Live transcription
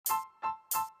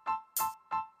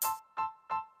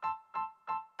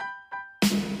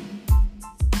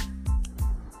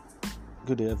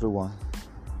Good day, everyone.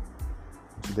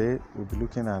 Today we'll be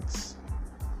looking at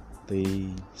the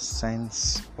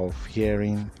sense of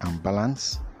hearing and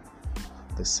balance.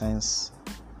 The sense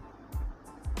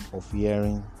of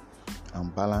hearing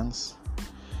and balance.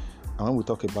 And when we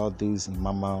talk about this in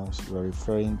mammals, we're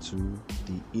referring to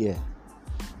the ear.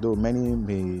 Though many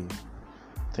may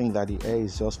think that the ear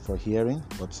is just for hearing,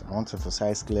 but I want to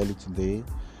emphasize clearly today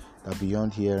that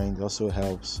beyond hearing, it also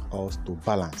helps us to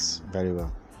balance very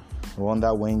well. No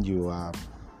wonder when you are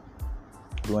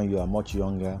much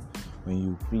younger, when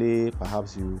you play,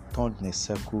 perhaps you turn in a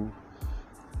circle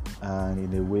and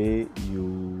in a way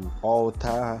you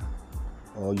alter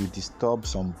or you disturb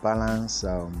some balance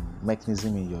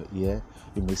mechanism in your ear,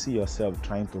 you may see yourself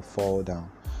trying to fall down.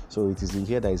 So it is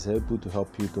the ear that is able to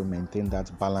help you to maintain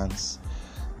that balance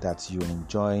that you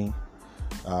enjoy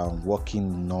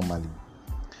working normally.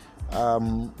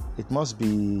 It must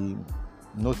be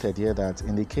noted here that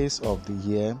in the case of the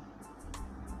ear,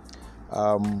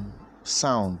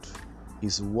 sound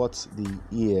is what the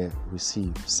ear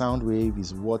receives. Sound wave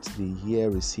is what the ear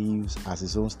receives as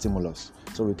its own stimulus.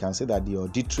 So we can say that the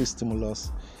auditory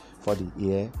stimulus for the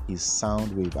ear is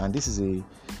sound wave, and this is a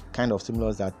kind of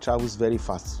stimulus that travels very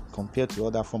fast compared to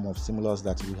other form of stimulus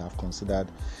that we have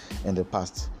considered in the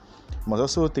past. You must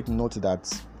also take note that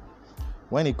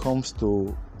when it comes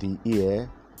to the ear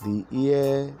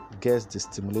gets the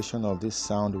stimulation of this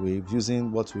sound wave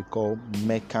using what we call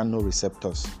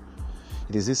mechanoreceptors.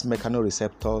 It is these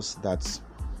mechanoreceptors that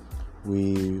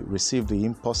we receive the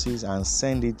impulses and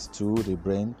send it to the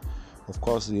brain. Of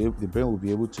course, the brain will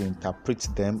be able to interpret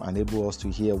them and enable us to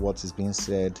hear what is being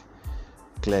said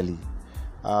clearly.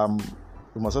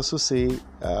 We must also say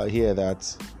here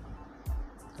that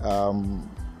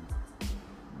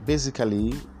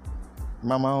basically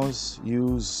mammals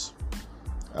use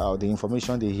the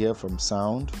information they hear from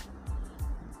sound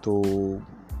to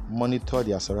monitor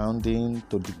their surrounding,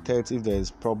 to detect if there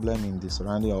is problem in the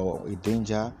surrounding or a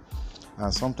danger,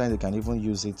 and sometimes they can even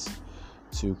use it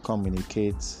to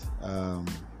communicate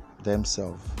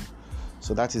themselves.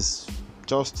 So that is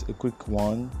just a quick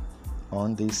one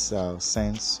on this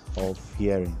sense of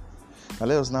hearing. Now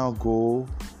let us now go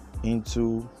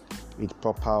into it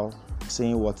proper,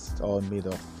 seeing what it's all made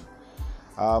of.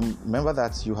 Remember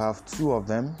that you have two of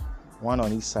them, one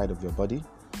on each side of your body,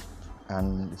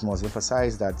 and it must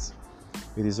emphasize that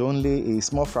it is only a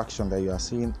small fraction that you are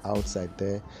seeing outside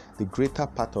there. The greater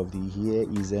part of the ear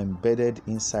is embedded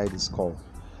inside the skull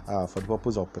for the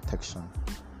purpose of protection.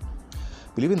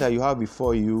 Believing that you have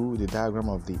before you the diagram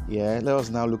of the ear, let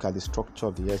us now look at the structure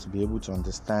of the ear to be able to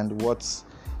understand what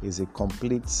is a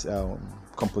complete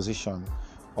composition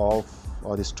of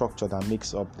or the structure that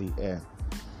makes up the ear.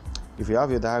 If you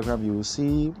have your diagram, you will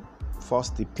see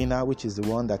first the pinna, which is the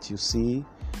one that you see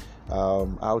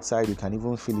outside. You can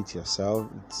even feel it yourself.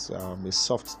 It's a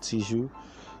soft tissue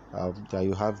that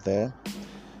you have there.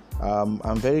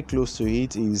 And very close to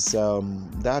it is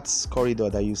that corridor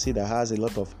that you see that has a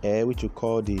lot of air, which we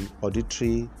call the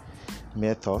auditory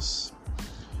meatus.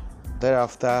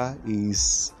 Thereafter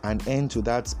is an end to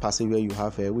that passage where you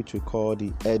have air, which we call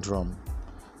the eardrum.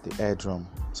 The eardrum.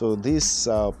 So this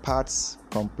part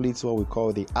completes what we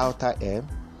call the outer ear.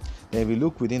 Then if you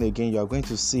look within again, you are going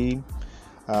to see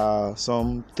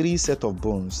some three set of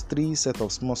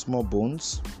small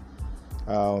bones.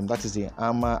 That is the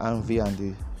armor, anvil, and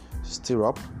the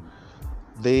stirrup.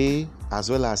 They, as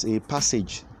well as a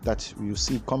passage that you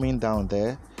see coming down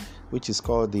there, which is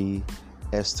called the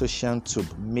Eustachian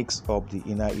tube, makes up the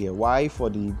inner ear. Why for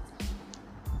the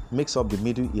makes up the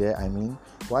middle ear?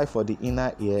 Why for the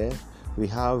inner ear? We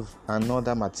have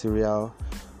another material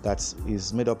that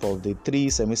is made up of the three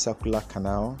semicircular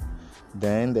canal.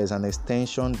 Then there's an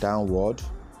extension downward,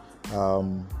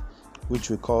 which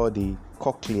we call the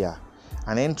cochlea.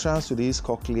 An entrance to this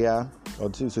cochlea or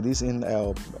to this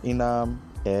inner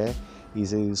ear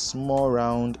is a small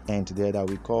round end there that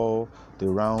we call the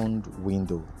round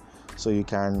window. So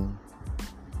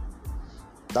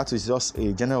that is just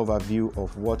a general overview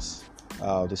of what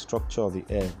the structure of the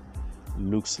ear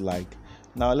looks like.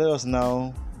 Now let us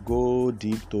now go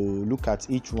deep to look at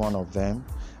each one of them,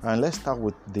 and let's start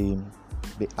with the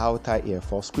outer ear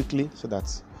first quickly, so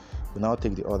that we now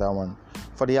take the other one.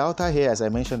 For the outer ear, as I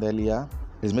mentioned earlier,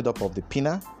 is made up of the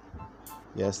pinna.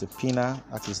 Yes, the pinna,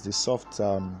 that is the soft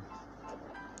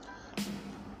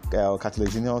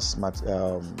cartilaginous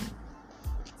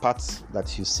part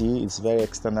that you see. It's very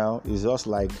external. It's just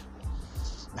like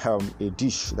a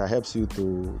dish that helps you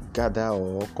to gather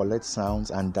or collect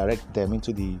sounds and direct them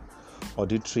into the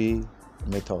auditory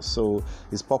meatus. So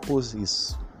its purpose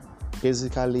is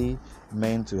basically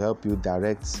meant to help you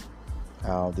direct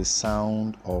the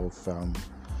sound of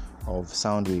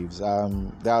sound waves.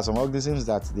 There are some organisms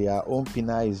that their own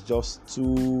pinna is just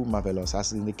too marvelous.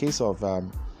 As in the case of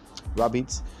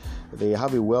rabbits, they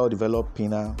have a well-developed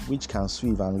pinna which can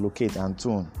sweep and locate and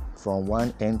tune from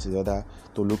one end to the other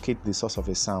to locate the source of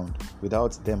a sound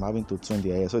without them having to tune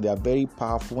their ear. So they are very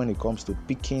powerful when it comes to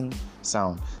picking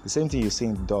sound. The same thing you see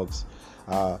in dogs.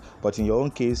 But in your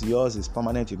own case, yours is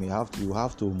permanent. You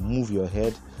have to move your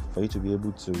head for you to be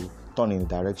able to turn in the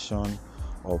direction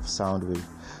of sound wave.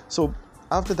 So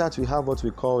after that, we have what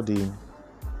we call the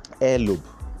ear lobe,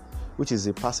 which is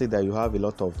a passage that you have a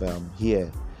lot of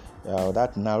hair.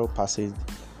 That narrow passage,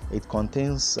 it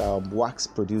contains wax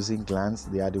producing glands.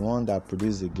 They are the one that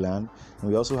produce the gland, and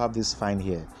we also have this fine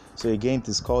hair. So again, it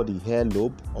is called the ear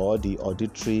lobe or the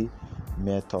auditory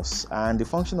meatus, and the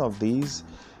function of these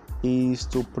is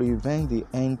to prevent the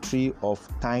entry of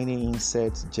tiny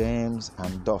insects, germs,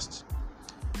 and dust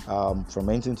from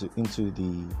entering into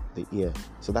the ear.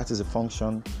 So that is the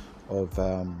function of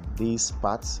these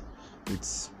parts.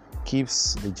 It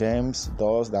keeps the germs,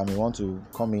 dust that may want to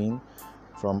come in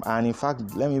from. And in fact,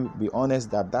 let me be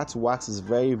honest, that wax is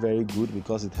very, very good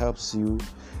because it helps you.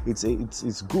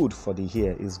 It's good for the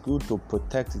hair. It's good to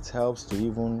protect. It helps to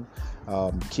even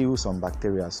kill some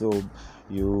bacteria. So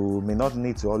you may not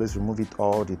need to always remove it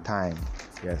all the time.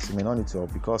 Yes, you may not need to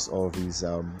because of his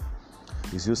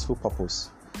useful purpose.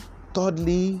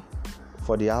 Thirdly,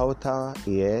 for the outer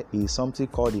ear is something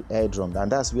called the eardrum,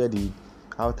 and that's where the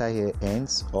outer ear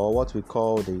ends, or what we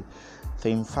call the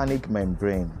tympanic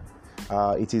membrane.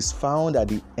 It is found at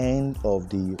the end of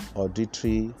the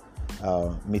auditory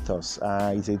meatus.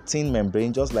 It's a thin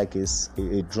membrane, just like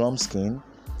a drum skin,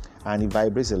 and it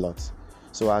vibrates a lot.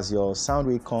 So as your sound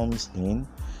wave comes in,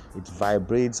 it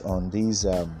vibrates on this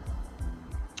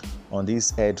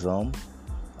eardrum.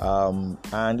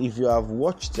 And if you have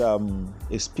watched a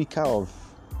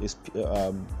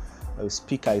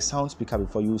sound speaker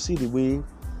before, you see the way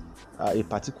a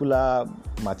particular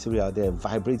material there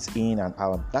vibrates in and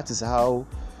out. That is how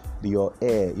your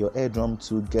eardrum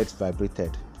too gets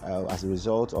vibrated as a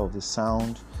result of the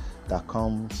sound that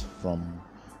comes from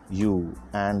you.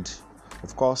 And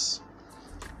of course,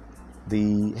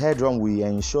 the eardrum will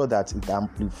ensure that it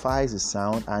amplifies the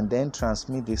sound and then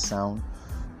transmit the sound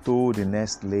to the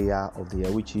next layer of the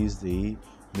ear, which is the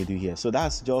middle ear. So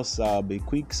that's just a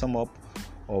quick sum up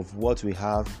of what we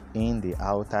have in the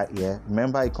outer ear.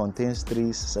 Remember, it contains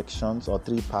three sections or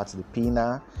three parts: the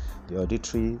pinna, the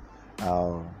auditory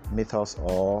meatus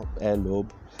or ear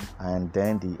lobe, and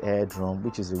then the eardrum,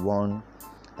 which is the one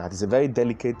that is a very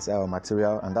delicate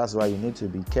material, and that's why you need to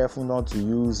be careful not to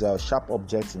use sharp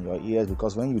objects in your ears,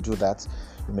 because when you do that,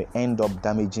 you may end up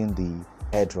damaging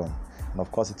the eardrum. And of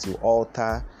course, it will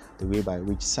alter the way by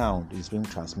which sound is being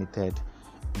transmitted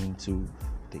into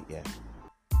the ear.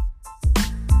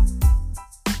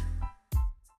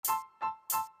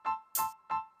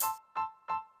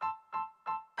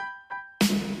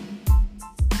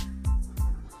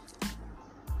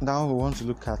 Now we want to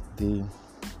look at the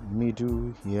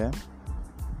middle ear.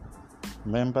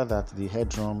 Remember that the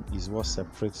eardrum is what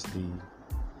separates the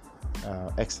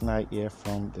external ear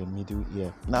from the middle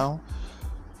ear. Now,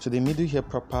 so the middle ear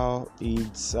proper,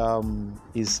 is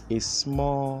a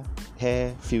small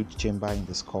hair-filled chamber in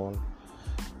the skull,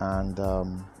 and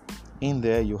in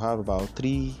there you have about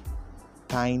 3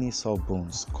 tiny soft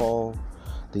bones called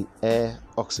the ear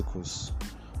oxicles,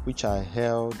 which are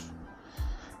held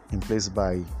in place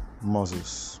by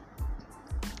muscles.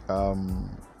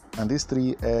 And these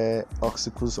 3 ear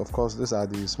oxicles, of course, these are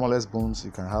the smallest bones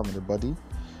you can have in the body.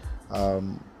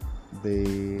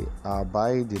 They are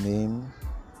by the name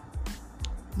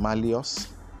malleus,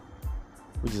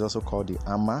 which is also called the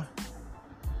amma.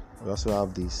 We also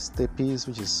have the stapes,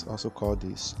 which is also called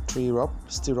the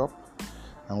stirrup,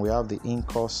 and we have the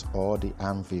incus or the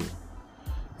anvil.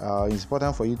 It's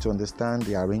important for you to understand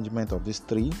the arrangement of these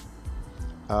 3.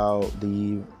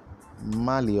 The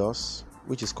malleus,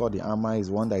 which is called the amma, is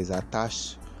one that is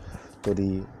attached to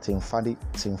the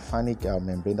tympanic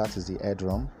membrane, that is the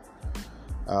eardrum.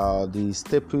 The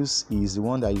stapes is the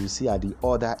one that you see at the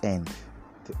other end.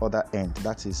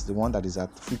 That is the one that is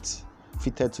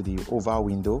fitted to the oval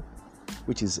window,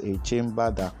 which is a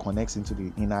chamber that connects into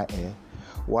the inner ear,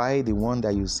 while the one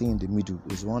that you see in the middle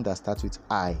is one that starts with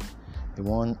I. The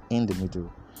one in the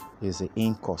middle is the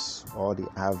incus or the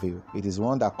anvil. It is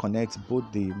one that connects both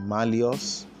the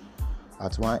malleus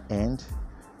at one end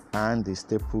and the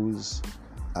stapes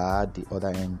at the other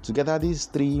end. Together, these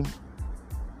 3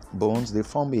 bones, they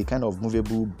form a kind of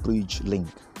movable bridge link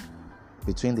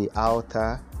between the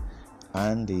outer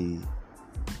and the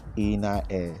inner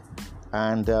ear.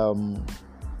 And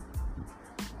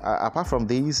apart from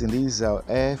these, in these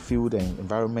air-filled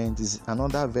environment is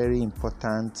another very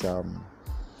important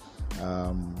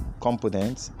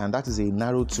component, and that is a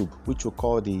narrow tube, which we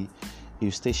call the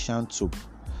eustachian tube.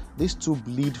 This tube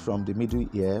leads from the middle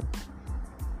ear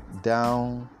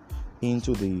down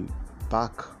into the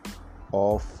back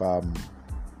of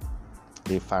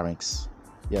the pharynx.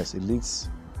 Yes, it leads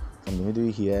from the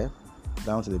middle ear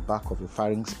down to the back of the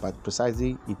pharynx, but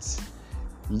precisely it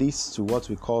leads to what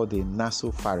we call the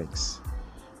nasopharynx,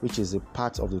 which is a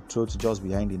part of the throat just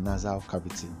behind the nasal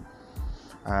cavity.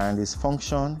 And its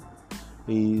function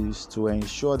is to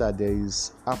ensure that there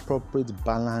is appropriate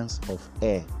balance of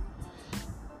air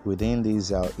within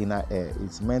this inner air.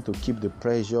 It's meant to keep the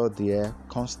pressure there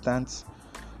constant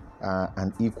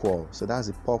and equal. So that's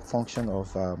the function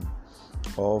of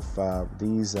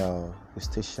these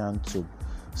eustachian tube.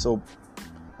 So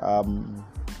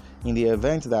in the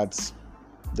event that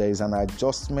there is an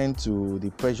adjustment to the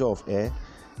pressure of air,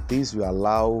 this will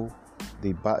allow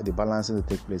the balancing to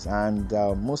take place. And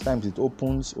most times it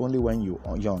opens only when you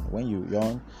yawn. When you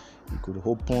yawn, it could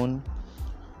open.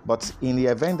 But in the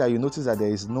event that you notice that there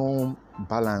is no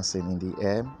balancing in the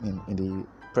air, in the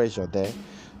pressure there,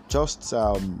 just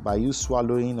by you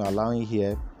swallowing or allowing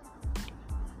here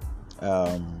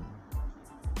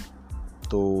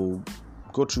to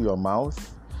go through your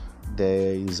mouth,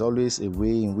 there is always a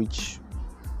way in which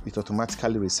it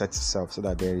automatically resets itself, so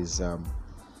that there is a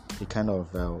kind of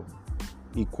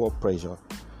equal pressure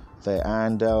there.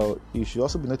 And it should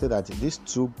also be noted that this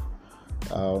tube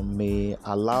may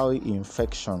allow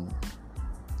infection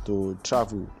to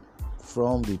travel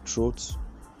from the throat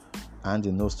and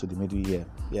the nose to the middle ear.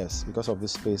 Yes, because of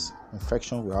this space,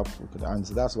 infection will happen, and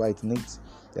that's why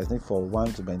there's need for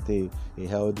one to maintain a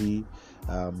healthy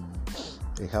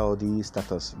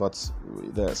status. But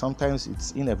sometimes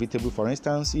it's inevitable. For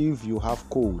instance, if you have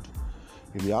cold,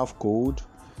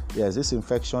 yes, this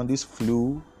infection, this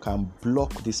flu can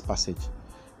block this passage,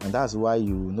 and that's why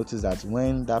you notice that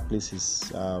when that place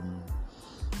is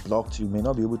blocked, you may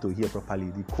not be able to hear properly.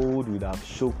 The cold would have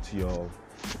choked your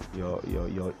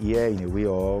ear in a way,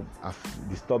 or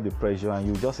disturb the pressure, and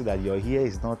you just see that your ear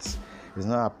is not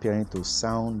appearing to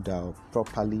sound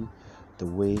properly the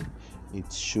way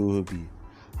it should be.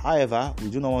 However, we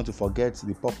do not want to forget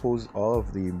the purpose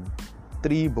of the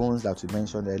 3 bones that we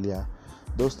mentioned earlier.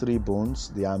 Those 3 bones,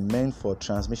 they are meant for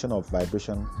transmission of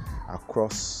vibration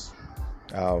across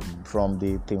from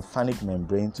the tympanic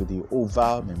membrane to the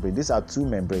oval membrane. These are 2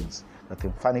 membranes, the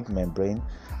tympanic membrane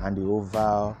and the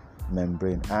oval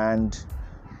membrane. And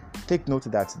take note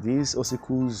that these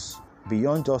ossicles,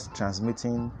 beyond just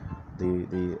transmitting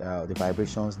the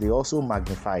vibrations, they also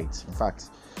magnify it. In fact,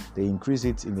 they increase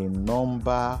it in a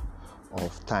number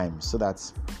of times, so that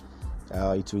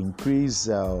it will increase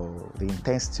the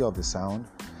intensity of the sound,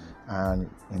 and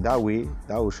in that way,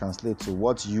 that will translate to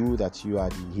what you are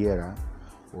the hearer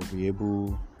will be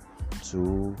able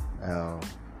to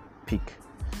pick.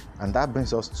 And that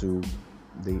brings us to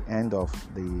the end of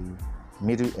the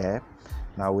middle ear.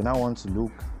 Now we want to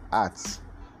look at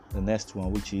the next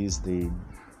one, which is the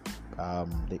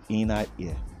inner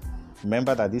ear.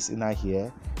 Remember that this inner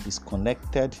ear is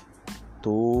connected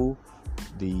to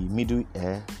the middle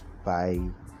ear by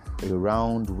a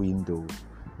round window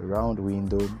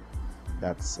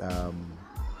that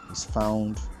is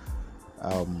found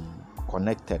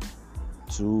connected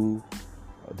to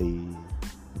the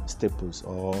staples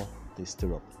or the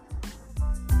stirrup.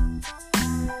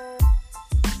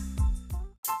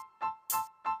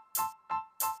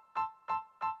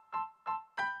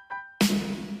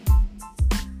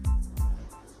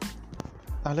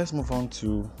 Now let's move on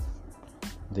to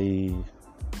the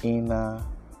inner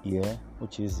ear,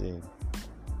 which is a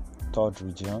third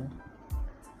region.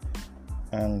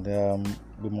 And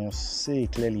we must say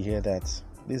clearly here that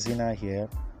this inner ear,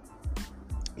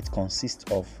 it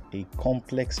consists of a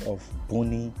complex of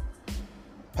bony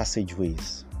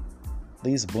passageways.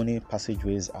 These bony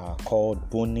passageways are called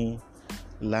bony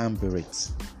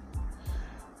lambellates.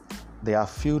 They are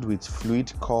filled with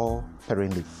fluid called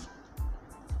perineum.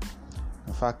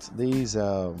 In fact, these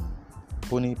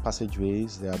bony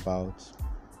passageways, there are about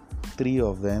 3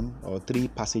 of them, or 3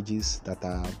 passages that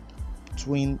are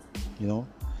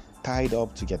tied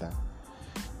up together.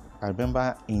 I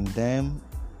remember in them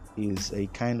is a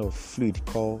kind of fluid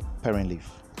called perineum.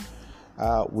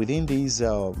 Within these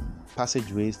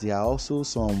passageways, there are also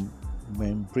some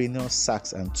membranous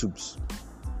sacs and tubes,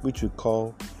 which we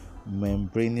call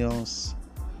membranous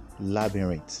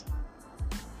labyrinth.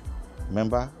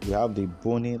 Remember, we have the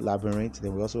bony labyrinth,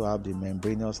 then we also have the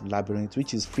membranous labyrinth,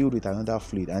 which is filled with another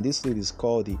fluid, and this fluid is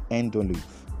called the endolymph.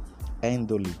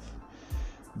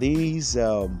 These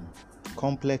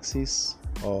complexes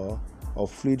or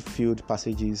fluid-filled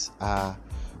passages are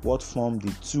what form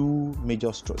the two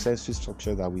major sensory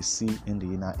structures that we see in the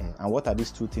inner ear. And what are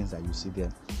these two things that you see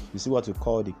there? You see what we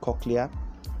call the cochlea,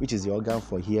 which is the organ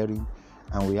for hearing,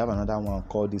 and we have another one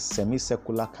called the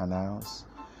semicircular canals,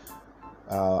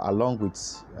 along with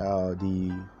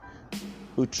the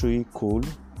utricle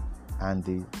and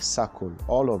the sacral.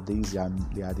 All of these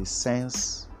they are the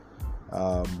sense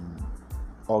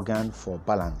organ for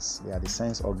balance. They are the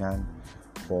sense organ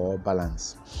for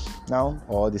balance. Now,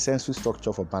 or the sensory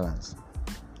structure for balance.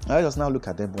 Let us now look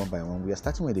at them one by one. We are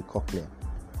starting with the cochlea.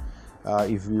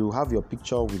 If you have your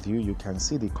picture with you, you can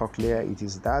see the cochlea. It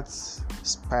is that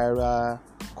spiral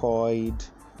coiled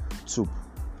tube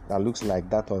that looks like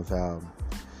that of a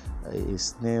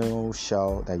snail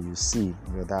shell that you see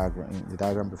in the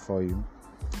diagram before you.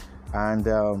 And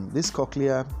this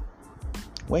cochlea,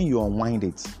 when you unwind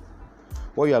it,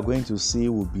 what you are going to see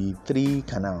will be three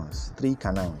canals.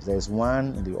 There's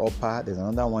one in the upper, there's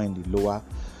another one in the lower.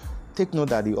 Take note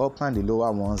that the upper and the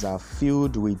lower ones are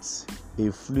filled with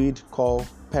a fluid called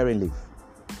perileaf.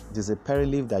 It is a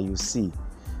perileaf that you see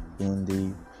in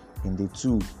the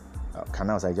two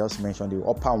canals I just mentioned, the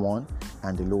upper one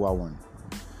and the lower one.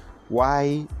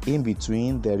 While in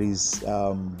between there is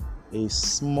a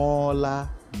smaller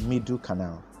middle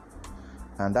canal,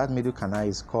 and that middle canal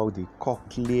is called the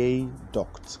cochlear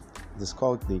duct. It is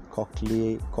called the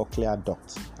cochlear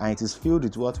duct, and it is filled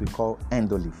with what we call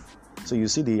endolymph. So you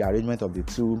see the arrangement of the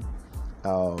two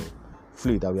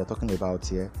fluid that we are talking about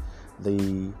here.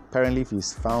 The perileaf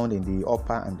is found in the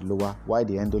upper and the lower, while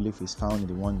the endolymph is found in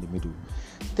the one in the middle.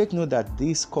 Take note that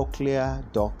this cochlear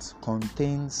duct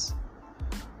contains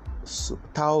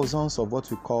thousands of what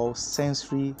we call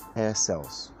sensory hair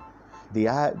cells.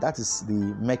 That is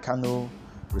the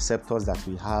mechanoreceptors that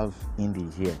we have in the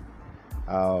ear.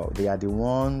 They are the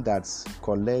one that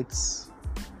collects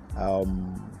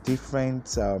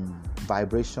different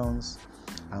vibrations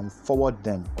and forward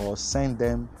them or send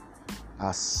them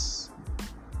as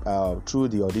through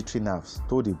the auditory nerves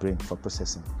to the brain for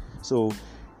processing. So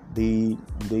the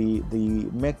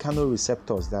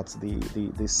mechanoreceptors, that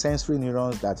the sensory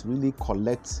neurons that really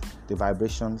collect the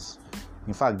vibrations,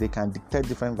 in fact they can detect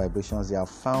different vibrations, they are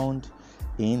found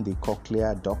in the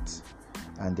cochlear duct,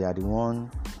 and they are the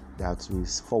one that will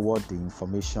forward the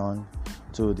information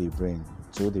to the brain.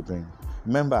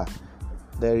 Remember,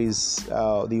 there is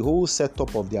the whole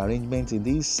setup of the arrangement in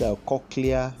this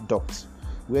cochlear duct,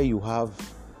 where you have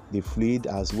the fluid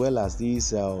as well as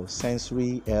these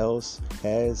sensory hairs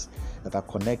that are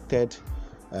connected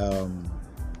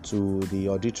to the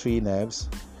auditory nerves.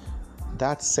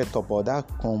 That setup or that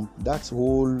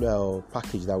whole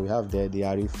package that we have there, they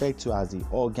are referred to as the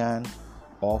organ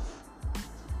of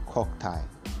cocktail.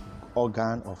 If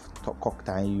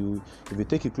you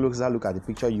take a closer look at the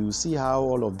picture, you see how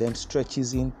all of them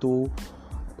stretches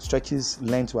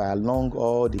lengthwise along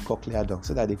all the cochlear ducts,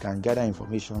 so that they can gather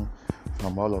information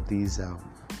from all of these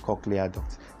cochlear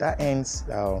ducts. That ends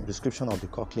description of the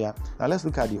cochlea. Now let's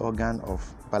look at the organ of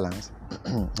balance,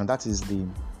 and that is the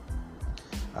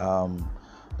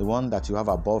one that you have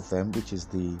above them, which is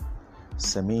the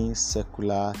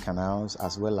semicircular canals,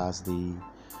 as well as the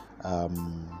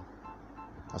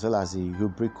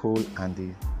ubricle and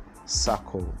the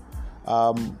sacral.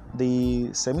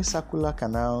 The semicircular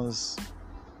canals,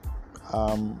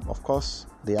 of course,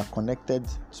 they are connected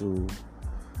to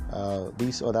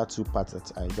these other two parts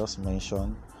that I just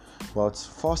mentioned. But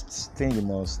first thing you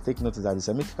must take note is that the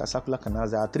semicircular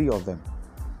canals, there are three of them.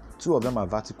 Two of them are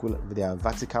vertical,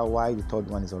 while the third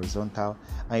one is horizontal.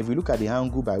 And if you look at the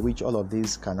angle by which all of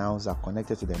these canals are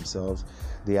connected to themselves,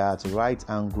 they are at right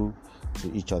angle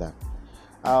to each other.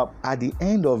 At the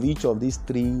end of each of these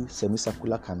three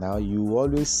semicircular canals, you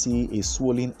always see a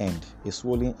swollen end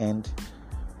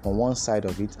on one side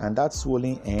of it, and that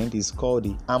swollen end is called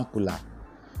the ampulla,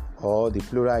 or the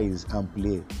plural is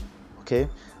ampullae. Okay,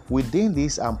 within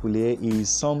this ampullae is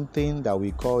something that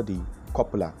we call the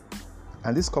copula,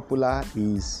 and this copula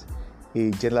is a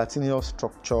gelatinous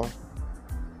structure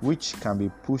which can be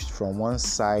pushed from one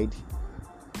side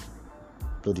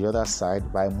to the other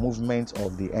side by movement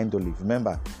of the endolymph.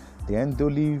 Remember, the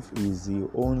endolymph is the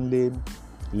only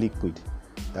liquid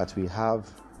that we have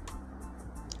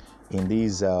in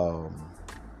these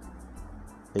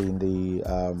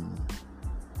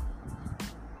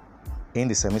in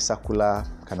the semicircular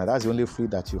canal. That's the only fluid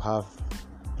that you have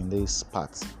in this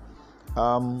part.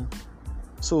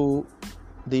 So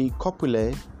the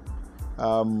copulae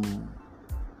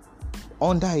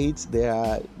Under it, there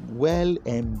are well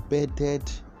embedded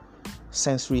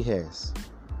sensory hairs,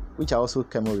 which are also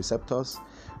chemoreceptors.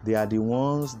 They are the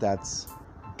ones that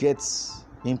get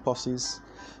impulses,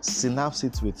 synapse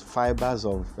it with fibers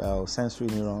of sensory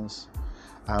neurons,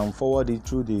 and forward it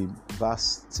through the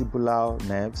vestibular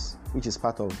nerves, which is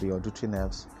part of the auditory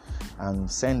nerves, and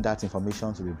send that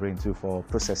information to the brain too for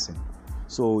processing.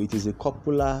 So it is a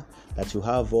copula that you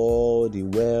have all the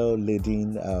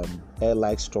well-laden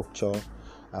hair-like structure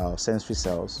sensory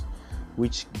cells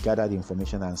which gather the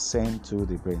information and send to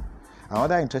the brain.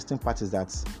 Another interesting part is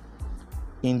that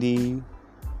in the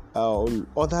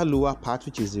other lower part,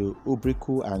 which is the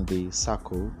ubricle and the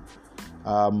sacral,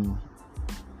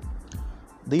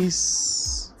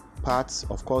 this part,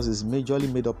 of course, is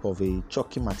majorly made up of a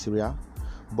chalky material,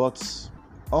 but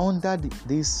under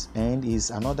this end is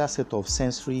another set of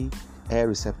sensory hair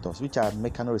receptors, which are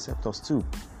mechanoreceptors too,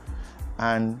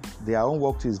 and their own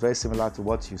work too is very similar to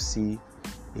what you see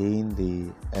in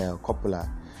the copula.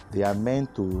 They are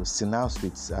meant to synapse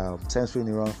with sensory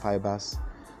neuron fibers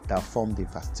that form the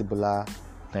vestibular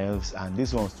nerves, and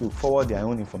these ones to forward their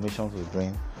own information to the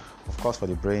brain, of course, for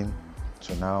the brain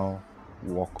to now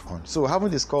work on. So having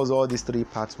discussed all these three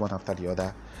parts one after the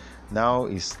other, now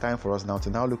it's time for us now to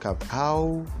look at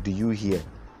how do you hear.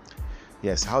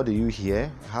 Yes, how do you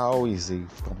hear? How is the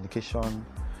communication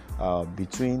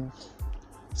between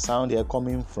sound here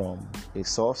coming from a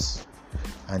source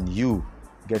and you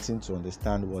getting to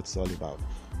understand what it's all about?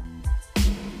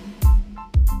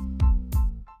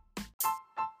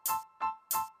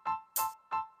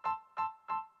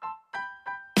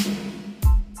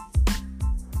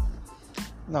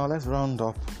 Now let's round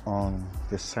up on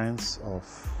the sense of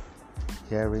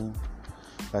hearing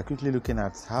by quickly looking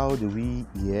at how do we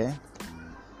hear,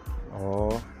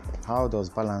 or how does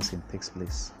balancing takes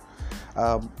place.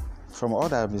 From all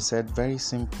that have been said, very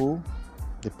simple.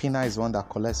 The pinna is one that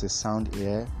collects a sound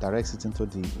air, directs it into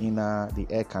the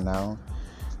air canal.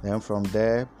 Then from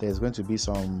there, there's going to be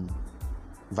some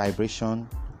vibration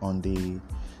on the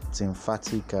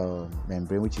lymphatic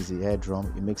membrane, which is the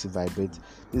eardrum. It makes it vibrate.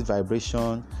 This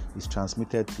vibration is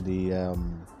transmitted to the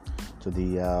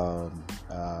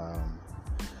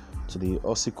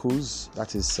ossicles.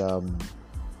 That is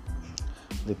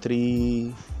the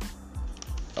three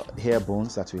hair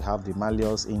bones that we have, the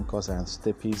malleus, incus, and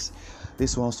stapes.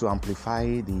 This wants to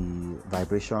amplify the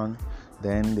vibration.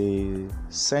 Then they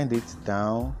send it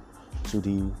down to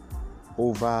the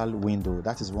oval window.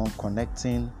 That is one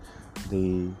connecting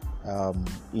the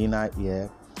inner ear.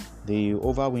 The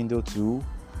oval window too,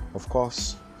 of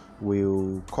course,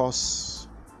 will cause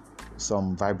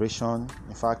some vibration.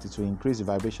 In fact, it will increase the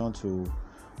vibration to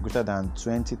greater than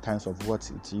 20 times of what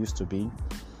it used to be.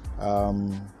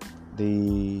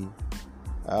 The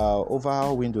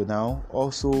oval window now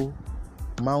also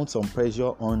mounts some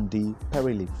pressure on the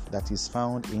perilymph that is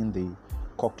found in the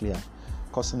cochlea,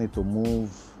 causing it to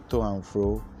move to and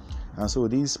fro. And so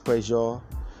this pressure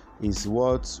is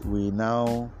what we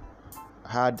now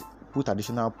had put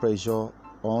additional pressure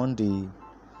on the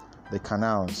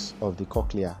canals of the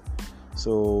cochlea.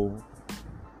 So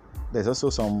there's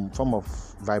also some form of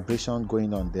vibration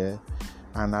going on there,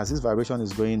 and as this vibration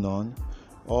is going on,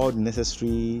 all the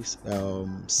necessary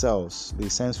cells, the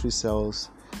sensory cells,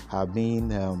 have been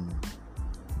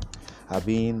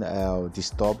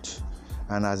disturbed,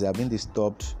 and as they have been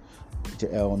disturbed,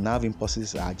 nerve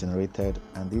impulses are generated,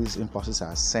 and these impulses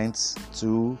are sent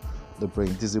to the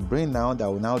brain. It is the brain now that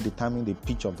will now determine the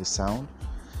pitch of the sound,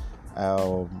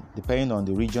 depending on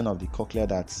the region of the cochlea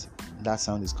that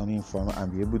sound is coming from,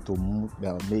 and be able to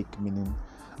make meaning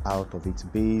out of it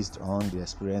based on the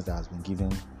experience that has been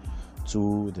given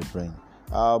to the brain.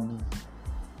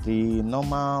 The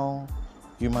normal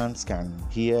humans can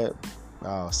hear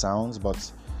sounds,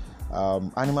 but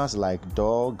animals like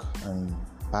dog and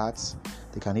bats,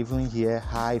 they can even hear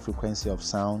high frequency of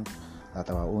sound that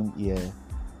our own ear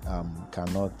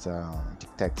cannot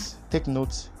detect. Take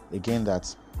note again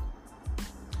that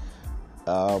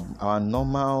our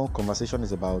normal conversation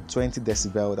is about 20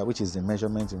 decibel, which is the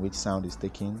measurement in which sound is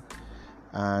taken,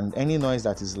 and any noise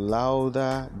that is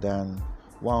louder than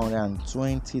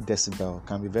 120 decibel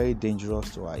can be very dangerous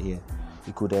to our ear.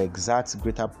 It could exert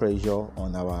greater pressure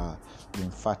on our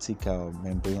lymphatic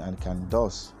membrane and can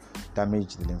thus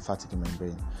damage the lymphatic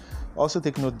membrane. Also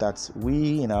take note that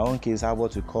we in our own case have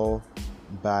what we call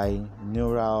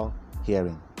binaural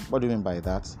hearing. What do you mean by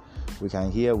that? We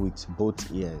can hear with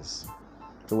both ears.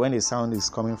 So when a sound is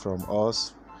coming from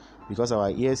us, because our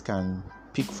ears can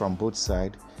pick from both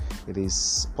sides, it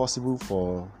is possible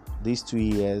for these two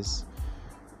ears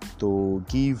to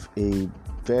give a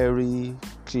very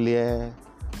clear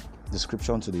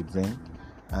description to the brain,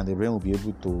 and the brain will be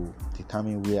able to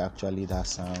determine where actually that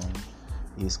sound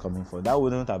is coming from. That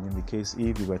wouldn't have been the case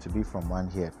if you were to be from one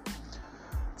ear.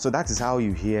 So that is how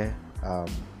you hear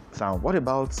sound. What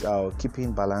about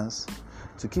keeping balance?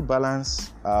 To keep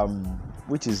balance,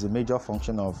 which is the major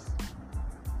function of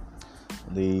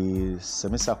the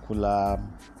semicircular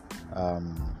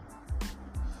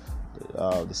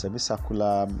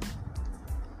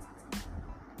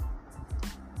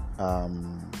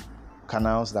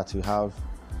canals that you have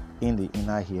in the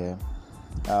inner ear.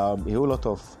 A whole lot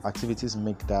of activities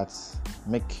make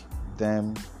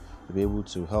them be able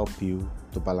to help you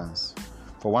to balance.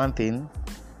 For one thing,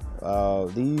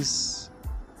 these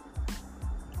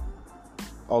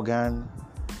organ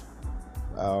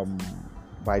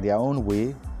by their own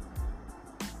way,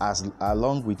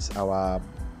 along with our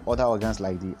other organs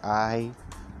like the eye,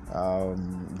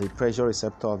 the pressure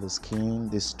receptor of the skin,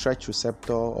 the stretch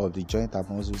receptor of the joint and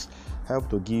muscles, help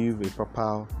to give a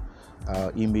proper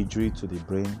imagery to the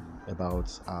brain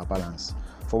about our balance.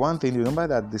 For one thing, remember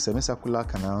that the semicircular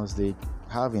canals, they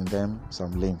have in them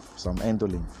some lymph, some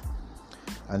endolymph,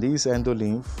 and these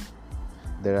endolymph,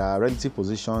 there are relative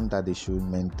positions that they should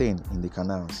maintain in the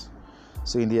canals.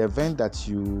 So in the event that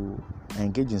you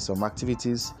engage in some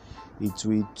activities, it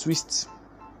will twist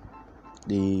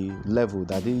the level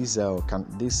that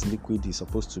this liquid is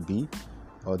supposed to be,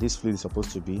 or this fluid is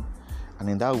supposed to be, and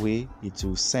in that way it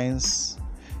will send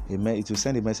a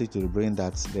message to the brain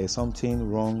that there is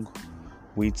something wrong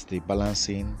with the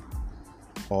balancing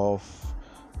of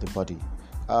the body.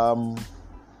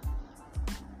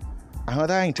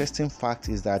 Another interesting fact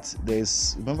is that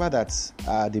remember that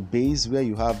the base where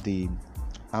you have the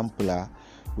ampulla,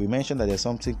 we mentioned that there's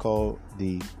something called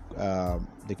the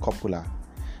copula.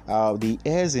 The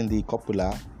hairs in the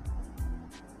copula,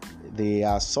 they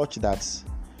are such that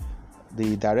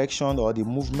the direction or the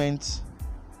movement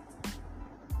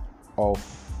of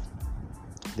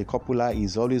the copula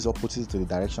is always opposite to the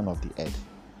direction of the head.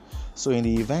 So in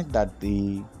the event that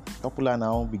the copula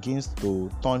now begins to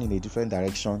turn in a different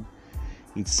direction,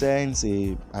 it sends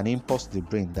an impulse to the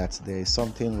brain that there is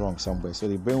something wrong somewhere. So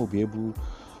the brain will be able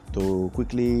to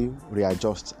quickly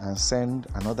readjust and send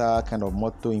another kind of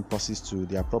motor impulses to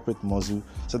the appropriate muscle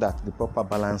so that the proper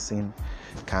balancing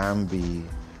can be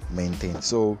maintained.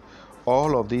 So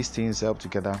all of these things help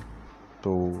together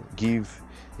to give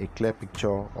a clear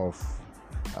picture of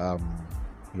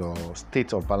your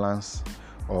state of balance,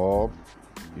 or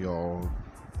your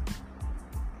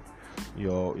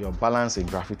balance in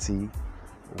gravity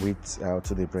with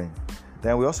to the brain.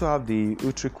 Then we also have the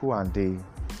utricle and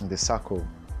the sacral.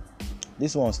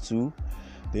 These ones too,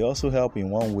 they also help in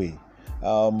one way.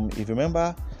 If you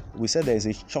remember, we said there is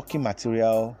a chalky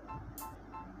material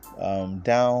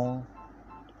down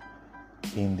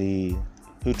in the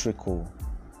utricle.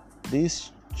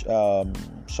 These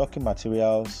chalky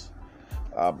materials,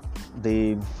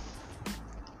 they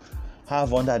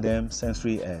have under them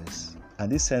sensory hairs,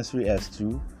 and these sensory hairs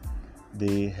too,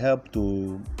 they help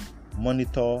to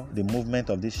monitor the movement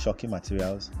of these chalky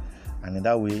materials, and in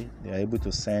that way they are able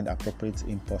to send appropriate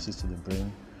impulses to the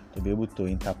brain to be able to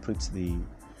interpret the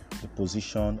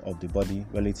position of the body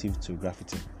relative to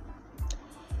gravity.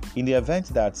 In the event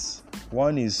that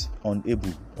one is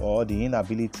unable, or the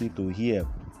inability to hear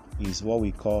is what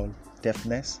we call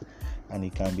deafness, and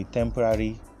it can be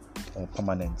temporary or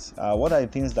permanent. What are the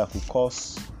things that could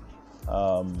cause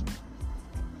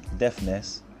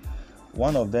deafness?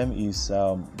 One of them is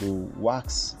the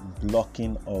wax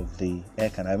blocking of the air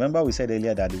canal. I remember we said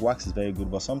earlier that the wax is very good,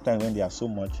 but sometimes when they are so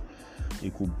much,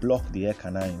 it could block the air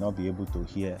canal and not be able to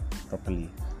hear properly.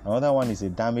 Another one is a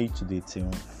damage to the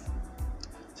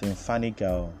tympanic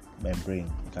membrane.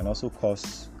 It can also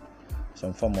cause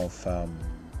some form of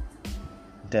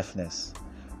deafness.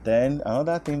 Then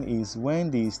another thing is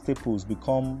when the staples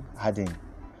become hardened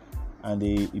and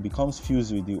it becomes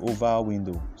fused with the oval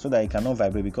window so that it cannot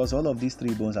vibrate, because all of these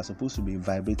three bones are supposed to be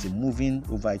vibrating, moving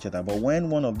over each other. But when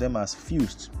one of them has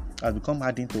become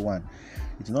hardened to one,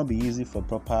 it will not be easy for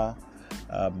proper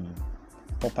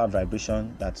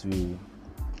vibration that will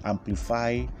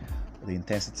amplify the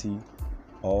intensity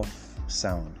of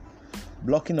sound.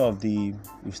 Blocking of the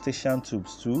eustachian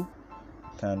tubes too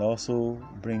can also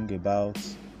bring about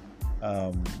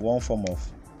one form of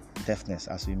deafness,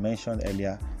 as we mentioned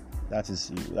earlier.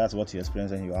 That's what you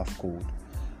experience when you have cold.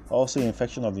 Also,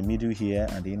 infection of the middle ear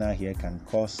and the inner ear can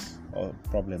cause a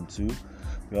problem too.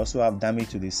 We also have damage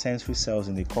to the sensory cells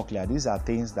in the cochlea. These are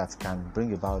things that can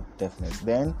bring about deafness.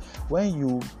 Then, when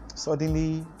you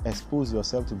suddenly expose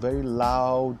yourself to very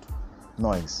loud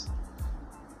noise,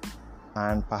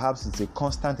 and perhaps it's a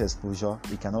constant exposure,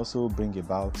 it can also bring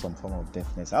about some form of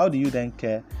deafness. How do you then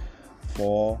care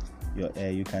for your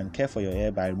hair? You can care for your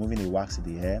hair by removing the wax in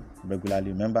the hair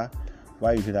regularly. Remember,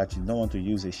 while you do that, you don't want to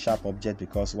use a sharp object,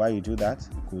 because while you do that,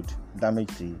 it could damage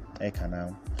the hair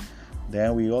canal.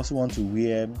 Then we also want to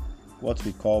wear what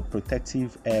we call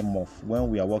protective hair muff when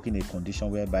we are working in a condition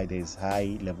whereby there is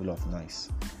high level of noise.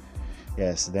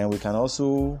 Yes, then we can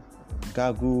also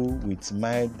gargle with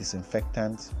mild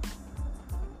disinfectant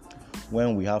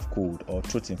when we have cold or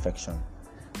throat infection.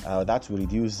 That will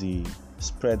reduce the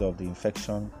spread of the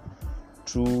infection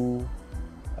through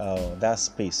that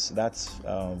space, that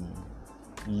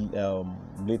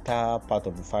later part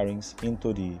of the pharynx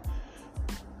into the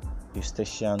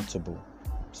eustachian tube.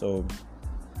 So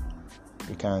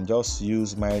we can just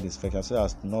use mild disinfection so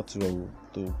as not to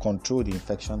control the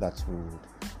infection that will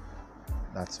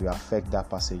affect that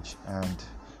passage, and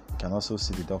you can also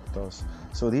see the doctors.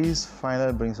 So this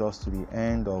finally brings us to the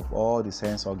end of all the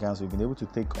sense organs. We've been able to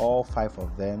take all 5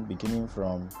 of them, beginning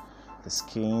from the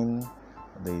skin,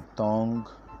 the tongue,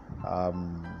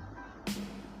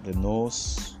 the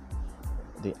nose,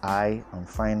 the eye, and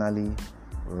finally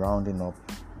rounding up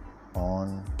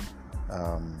on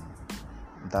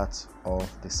that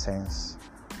of the sense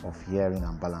of hearing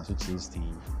and balance, which is the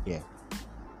ear.